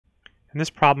In this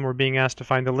problem, we're being asked to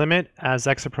find the limit as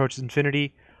x approaches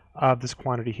infinity of this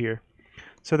quantity here.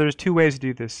 So there's two ways to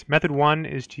do this. Method one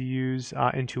is to use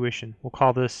intuition. We'll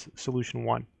call this solution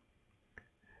one.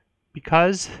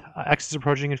 Because x is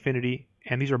approaching infinity,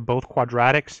 and these are both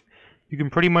quadratics, you can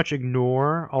pretty much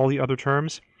ignore all the other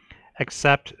terms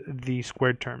except the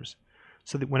squared terms.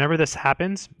 So that whenever this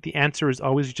happens, the answer is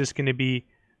always just going to be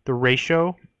the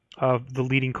ratio of the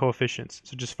leading coefficients,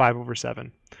 so just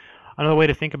 5/7. Another way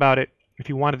to think about it, if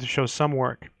you wanted to show some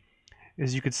work,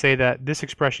 is you could say that this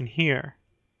expression here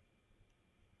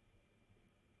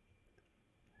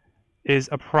is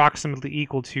approximately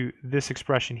equal to this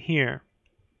expression here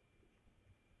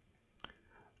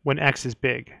when x is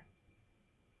big.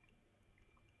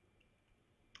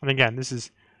 And again, this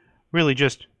is really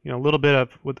just a little bit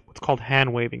of what's called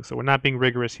hand waving, so we're not being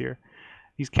rigorous here.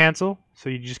 These cancel, so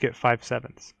you just get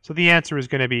 5/7. So the answer is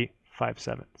going to be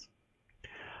 5/7.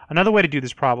 Another way to do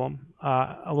this problem,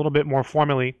 a little bit more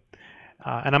formally,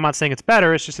 and I'm not saying it's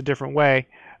better, it's just a different way,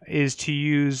 is to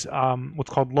use what's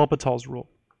called L'Hopital's rule.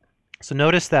 So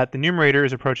notice that the numerator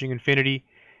is approaching infinity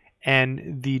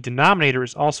and the denominator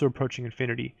is also approaching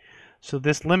infinity. So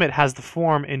this limit has the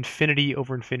form infinity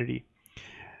over infinity.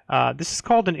 This is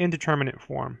called an indeterminate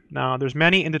form. Now there's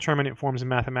many indeterminate forms in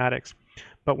mathematics,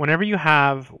 but whenever you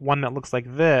have one that looks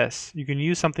like this, you can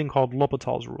use something called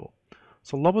L'Hopital's rule.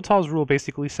 So L'Hopital's rule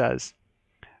basically says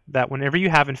that whenever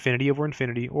you have infinity over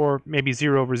infinity, or maybe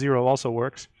 0 over 0 also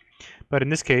works, but in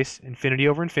this case, infinity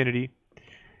over infinity,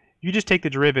 you just take the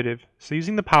derivative. So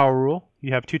using the power rule,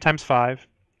 you have 2 times 5,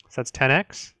 so that's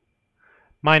 10x,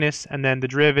 minus, and then the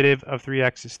derivative of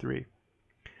 3x is 3.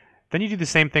 Then you do the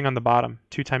same thing on the bottom.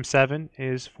 2 times 7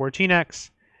 is 14x,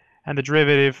 and the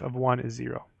derivative of 1 is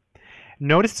 0.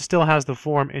 Notice it still has the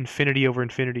form infinity over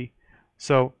infinity.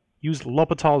 So use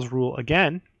L'Hopital's rule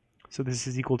again. So this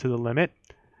is equal to the limit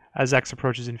as x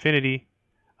approaches infinity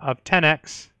of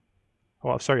 10x,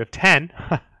 well, sorry, of 10,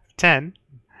 10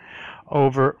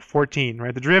 over 14,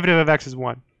 right? The derivative of x is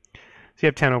 1. So you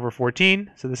have 10 over 14,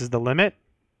 so this is the limit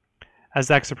as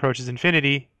x approaches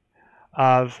infinity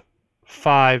of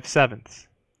 5/7.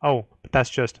 Oh, but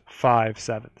that's just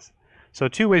 5/7. So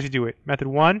two ways to do it. Method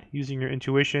one, using your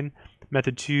intuition.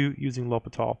 Method two, using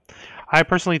L'Hopital. I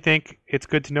personally think it's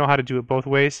good to know how to do it both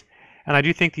ways, and I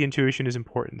do think the intuition is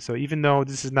important. So even though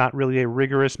this is not really a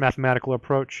rigorous mathematical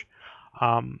approach,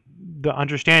 the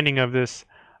understanding of this,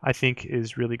 I think,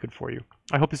 is really good for you.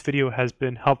 I hope this video has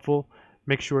been helpful.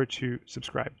 Make sure to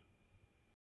subscribe.